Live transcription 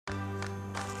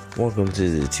Welcome to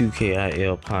the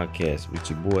 2KIL podcast with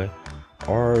your boy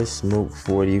R Smoke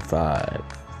 45.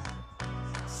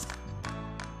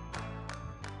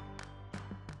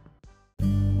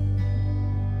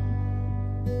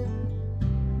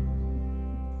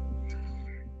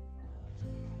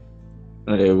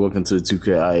 Hey, welcome to the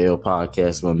 2KIL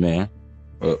podcast, my man.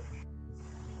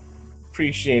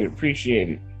 Appreciate it.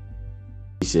 Appreciate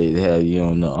to have you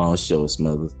on the show,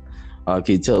 Smothers. Can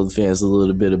you tell the fans a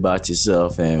little bit about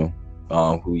yourself and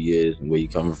who you is and where you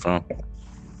coming from?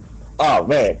 Oh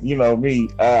man, you know me.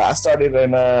 I started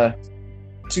in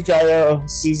 2KIL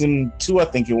season 2, I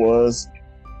think it was.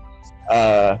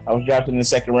 I was drafted in the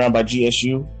second round by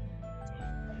GSU,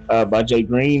 by Jay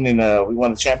Green, and we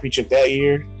won the championship that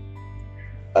year.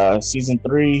 Season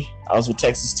 3, I was with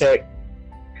Texas Tech.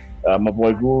 My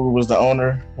boy Guru was the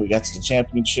owner. We got to the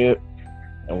championship,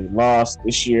 and we lost.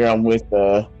 This year, I'm with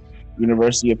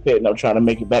University of Pitt, and I'm trying to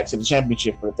make it back to the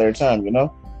championship for the third time, you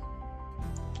know?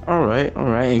 All right.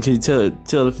 And can you tell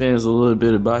the fans a little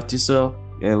bit about yourself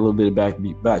and a little bit about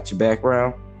your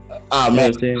background?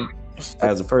 Man.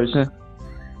 As a person?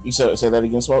 You say that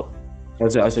again, Smoke? I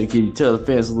said, can you tell the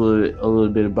fans a little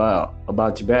bit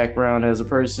about your background as a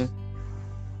person?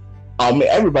 Man,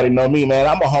 everybody know me, man.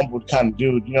 I'm a humble kind of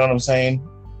dude, you know what I'm saying?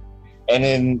 And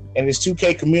in this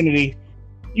 2K community,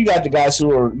 you got the guys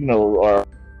who are, or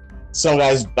some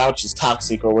guys vouch as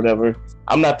toxic or whatever.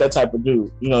 I'm not that type of dude.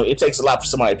 You know, it takes a lot for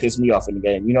somebody to piss me off in the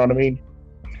game. You know what I mean?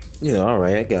 Yeah, all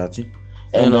right, I got you.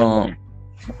 And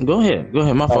go ahead.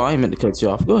 My fault. I ain't meant to cut you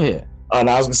off. Go ahead. And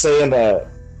I was gonna say,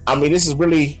 this is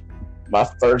really my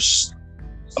first.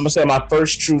 I'm gonna say my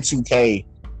first true 2K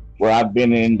where I've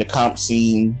been in the comp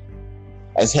scene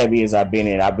as heavy as I've been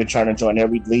in. I've been trying to join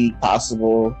every league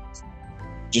possible,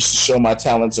 just to show my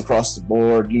talents across the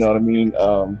board. You know what I mean?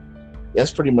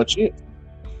 That's pretty much it.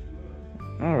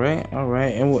 All right.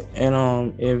 And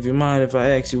if you mind if I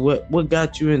ask you what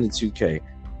got you into 2K? You know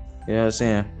what I'm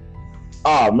saying?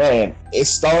 Oh man, it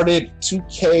started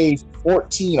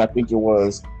 2K14, I think it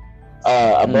was.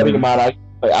 A buddy of mine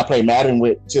I play Madden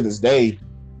with to this day.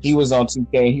 He was on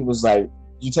 2K. He was like,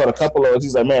 he told a couple of us,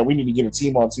 he's like, man, we need to get a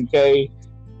team on 2K.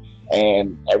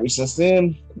 And ever since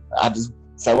then, I just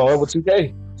fell in love with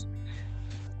 2K.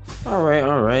 All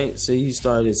right. So you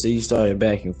started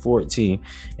back in 14,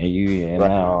 and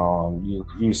now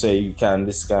you say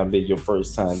this kind of been your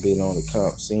first time being on the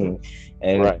comp scene.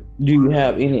 And do you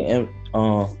have any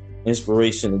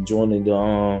inspiration of joining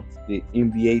the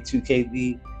NBA 2K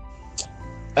league?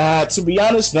 To be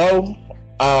honest, no.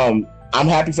 I'm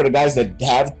happy for the guys that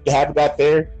have got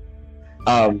there.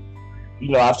 I've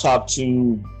talked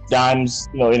to Dimes,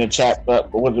 in the chat, but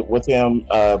with him,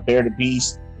 Bear the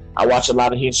Beast. I watched a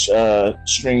lot of his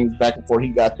streams back before he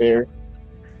got there.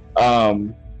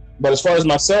 But as far as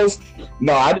myself,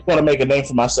 no, I just want to make a name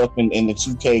for myself in the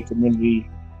 2K community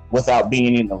without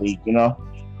being in the league,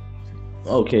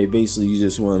 Okay, basically you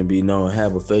just want to be known,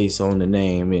 have a face on the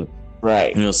name, and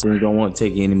so you don't want to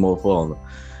take any more further.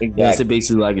 Exactly. That's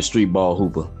basically like a street ball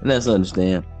hooper, and that's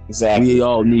understand. Exactly. We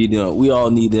all need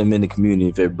them in the community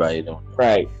if everybody don't.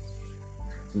 Right.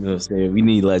 You know what I'm saying? We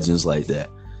need legends like that.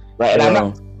 Right. And I'm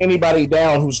not anybody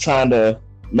down who's trying to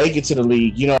make it to the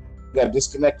league. You got to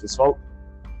disconnect this, folks.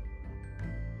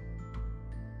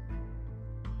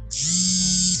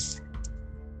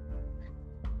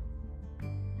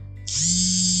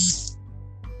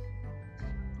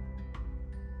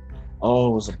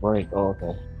 Oh, it was a break. Oh,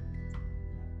 okay.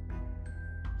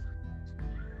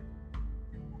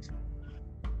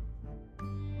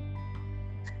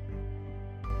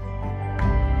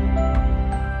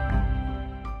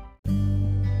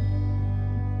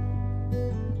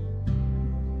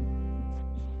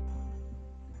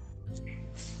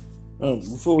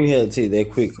 Before we had to take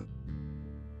that quick,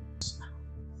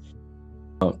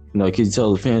 can you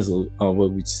tell the fans what we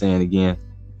were saying again?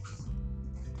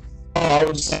 I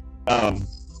was saying,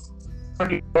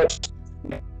 pretty much,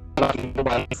 not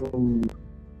anybody who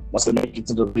wants to make it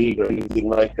to the league or anything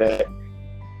like that.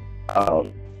 I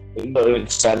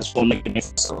just want to make it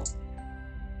myself.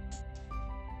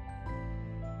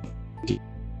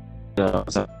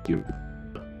 Thank you.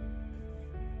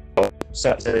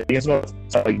 Sorry,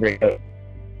 break up.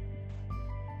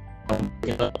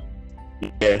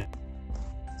 Yeah.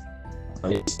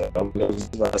 I'm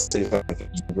about to say something.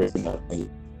 Breaking up.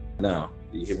 Now,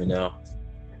 do you hear me now?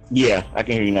 Yeah, I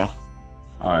can hear you now.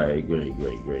 All right, great.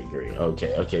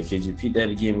 Okay. Could you repeat that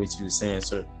again? What you were saying,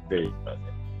 sir? Very about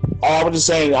that. I was just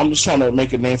saying, I'm just trying to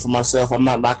make a name for myself. I'm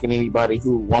not knocking anybody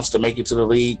who wants to make it to the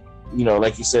league.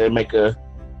 Like you said, make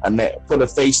put a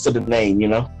face to the name.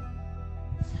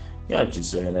 Got you,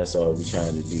 sir. And that's all we're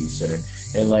trying to do, sir.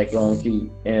 And like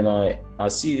I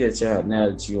see that y'all now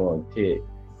that you on Pitt,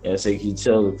 and so can you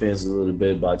tell the fans a little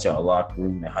bit about y'all locker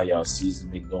room and how y'all season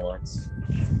been going?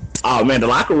 Oh man, the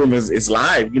locker room is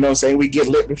live. You know what I'm saying? We get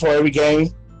lit before every game.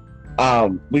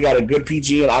 We got a good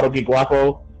PG and Otto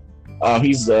Guapo.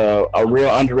 He's a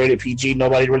real underrated PG.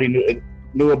 Nobody really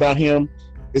knew about him.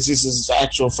 This is his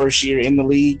actual first year in the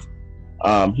league.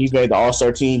 He's made the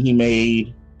All-Star team. He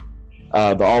made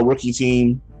the All-Rookie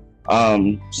team.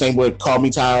 Same with Call Me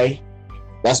Ty.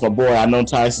 That's my boy. I've known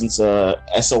Ty since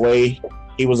SOA.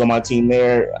 He was on my team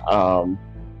there.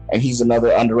 And he's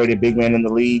another underrated big man in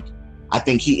the league. I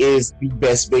think he is the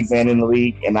best big man in the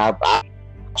league, and I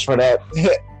for that.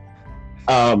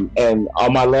 And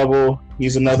on my level,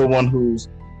 he's another one who's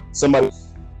somebody.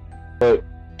 But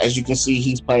as you can see,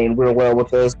 he's playing real well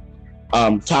with us.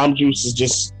 Tom Juice is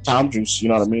just Tom Juice. You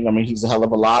know what I mean? I mean, he's a hell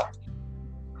of a lot.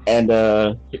 And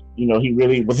you know, he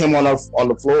really, with him on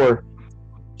the floor,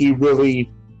 he really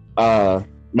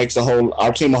makes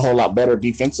our team a whole lot better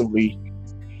defensively.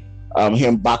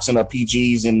 Him boxing up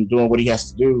PGs and doing what he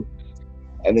has to do.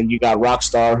 And then you got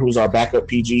Rockstar, who's our backup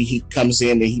PG. He comes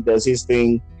in and he does his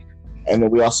thing. And then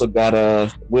we also got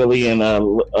Willie and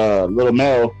Little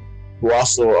Mel, who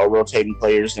also are rotating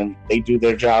players, and they do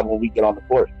their job when we get on the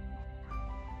court.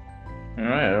 All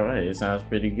right. It sounds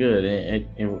pretty good. And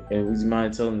would you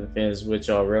mind telling the fans what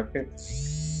y'all record?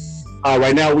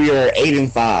 Right now we are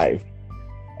 8-5.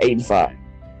 8-5.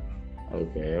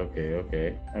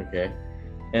 Okay.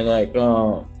 And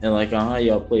how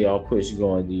y'all play y'all push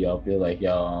going? Do y'all feel like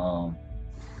y'all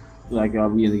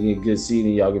be in a good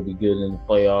season? Y'all can be good in the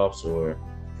playoffs, or?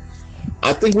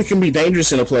 I think we can be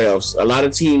dangerous in the playoffs. Not a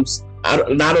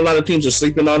lot of teams are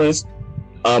sleeping on us.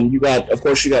 You got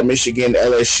Michigan,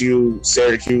 LSU,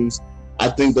 Syracuse. I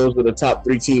think those are the top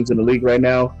 3 teams in the league right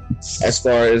now, as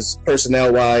far as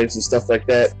personnel wise and stuff like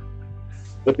that.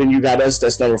 But then you got us,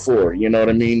 that's number 4. You know what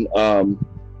I mean?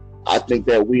 I think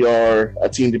that we are a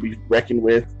team to be reckoned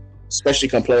with, especially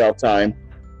come playoff time.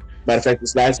 Matter of fact,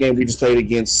 this last game we just played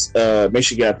against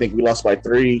Michigan, I think we lost by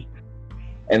 3.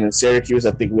 And then Syracuse,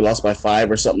 I think we lost by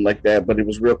 5 or something like that. But it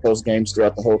was real close games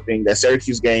throughout the whole thing. That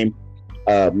Syracuse game,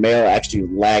 Mel actually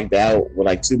lagged out with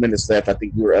like 2 minutes left. I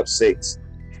think we were up 6.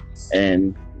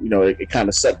 And, you know, it kind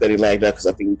of sucked that he lagged out because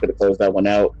I think we could have closed that one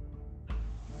out.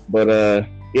 But,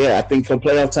 yeah, I think come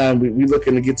playoff time, we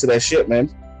looking to get to that shit, man.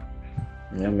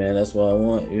 Yeah, man, that's what I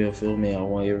want. You feel me? I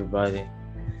want everybody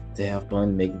to have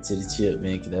fun, make it to the chip,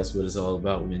 man, because that's what it's all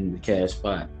about, winning the cash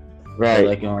pot. Right.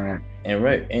 And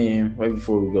right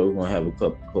before we go, we're gonna have a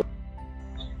couple.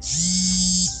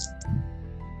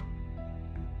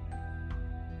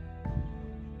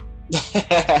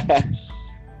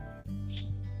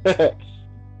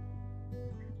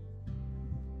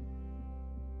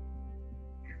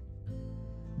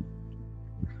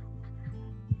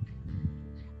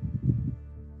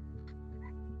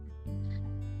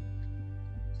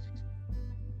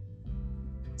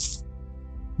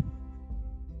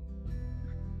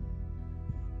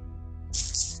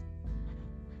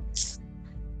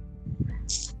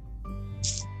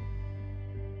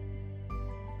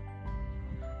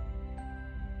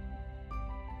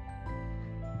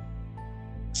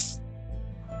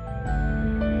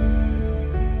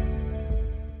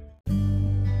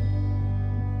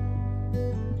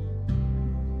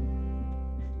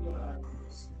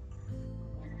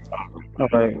 All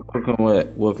right,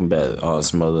 welcome back,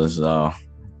 Smothers.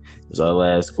 It's our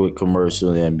last quick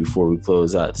commercial, and before we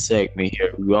close out the segment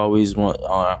here, we always want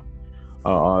our you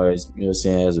know what I'm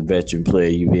saying, as a veteran player,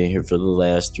 you've been here for the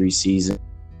last 3 seasons.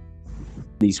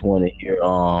 At least want to hear.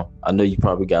 I know you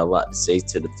probably got a lot to say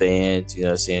to the fans, you know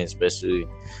what I'm saying, especially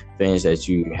fans that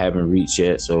you haven't reached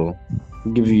yet. So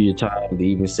we'll give you your time to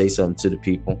even say something to the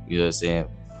people, you know what I'm saying.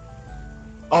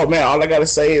 Oh, man, all I got to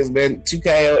say is, man,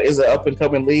 2KL is an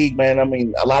up-and-coming league, man. I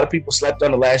mean, a lot of people slept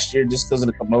on it last year just because of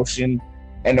the commotion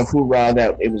and the hoorah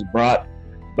that it was brought.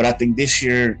 But I think this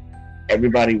year,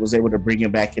 everybody was able to bring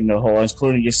it back in the hole,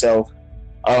 including yourself.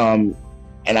 And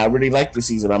I really like the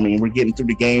season. I mean, we're getting through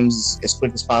the games as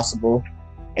quick as possible.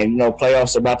 And, you know,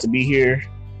 playoffs are about to be here.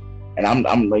 And I'm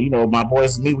you know, my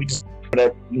boys and me, we just,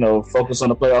 you know, focus on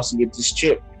the playoffs and get this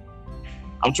chip.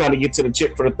 I'm trying to get to the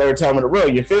chip for the 3rd time in a row.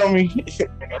 You feel me?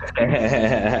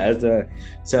 Time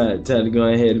to go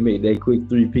ahead and make that quick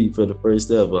 3-peat for the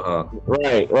first ever, huh?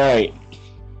 Right.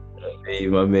 Hey,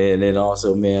 my man. And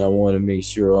also, man, I want to make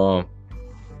sure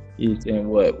and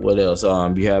what else?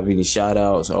 You have any shout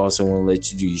outs? I also want to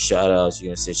let you do your shout outs. You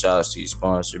know, say shout outs to your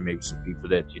sponsor, maybe some people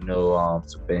that you know,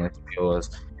 some fans of yours.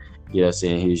 You know,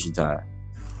 saying here's your time.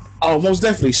 Oh, most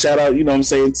definitely. Shout out, you know what I'm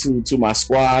saying, to my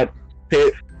squad.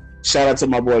 Pitt. Shout out to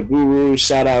my boy Guru.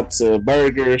 Shout out to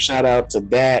Burger. Shout out to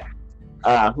Dat.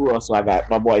 Who else do I got?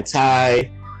 My boy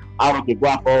Ty. Auto de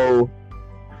Guapo.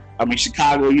 I mean,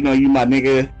 Chicago, you know, you my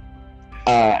nigga.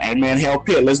 And man, hell,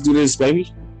 Pitt, let's do this,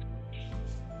 baby.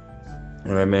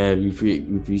 All right, man. We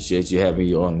appreciate you having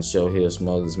you on the show here,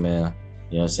 Smothers, man.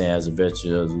 You know what I'm saying? As a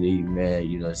veteran of the league, man,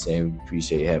 you know what I'm saying? We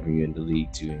appreciate having you in the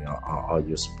league, too, and all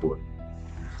your support.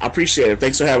 I appreciate it.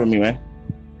 Thanks for having me, man.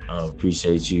 I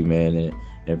appreciate you, man.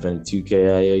 And from the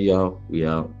 2KIL, y'all, we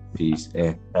out. Peace.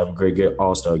 And have a great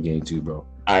All-Star game, too, bro.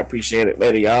 I appreciate it.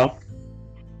 Later, y'all.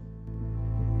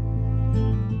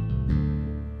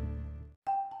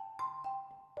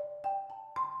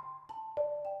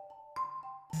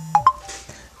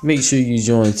 Make sure you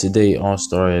join today's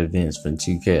All-Star events from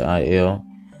 2KIL.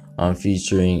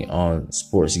 Featuring on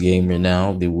Sports Gamer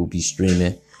now. They will be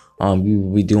streaming. We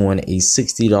will be doing a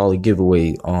 $60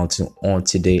 giveaway on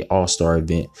today's All-Star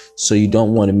event. So you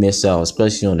don't want to miss out,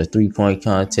 especially on the 3-point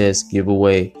contest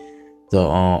giveaway, the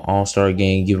All-Star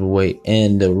game giveaway,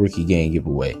 and the rookie game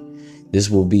giveaway. This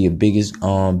will be a biggest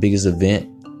event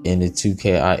in the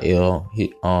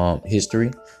 2KIL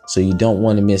history. So you don't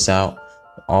want to miss out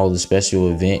all the special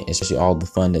event, especially all the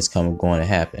fun that's going to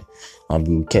happen.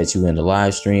 We will catch you in the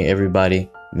live stream, everybody.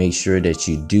 Make sure that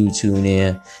you do tune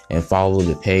in and follow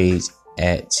the page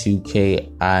at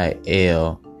 2KIL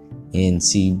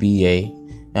NCBA.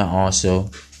 And also,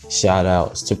 shout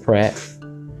outs to Pratt.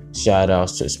 Shout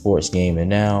outs to Sports Gaming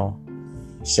Now.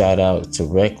 Shout out to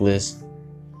Reckless.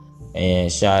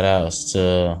 And shout outs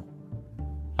to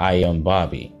I Am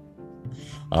Bobby.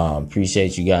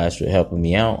 Appreciate you guys for helping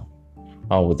me out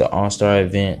with the All-Star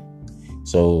event.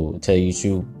 So, tell you the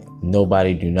truth,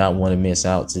 nobody do not want to miss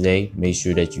out today. Make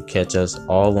sure that you catch us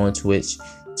all on Twitch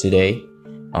today,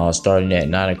 starting at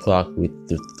 9 o'clock with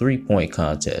the 3-point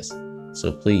contest.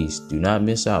 So please do not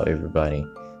miss out, everybody.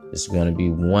 This is going to be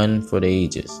one for the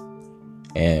ages.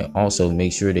 And also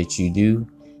make sure that you do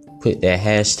put that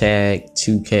hashtag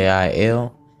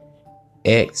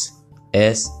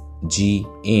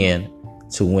 2KILXSGN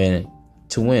to win.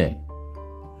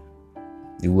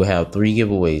 You will have 3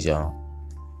 giveaways, y'all.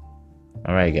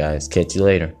 All right, guys. Catch you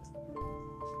later.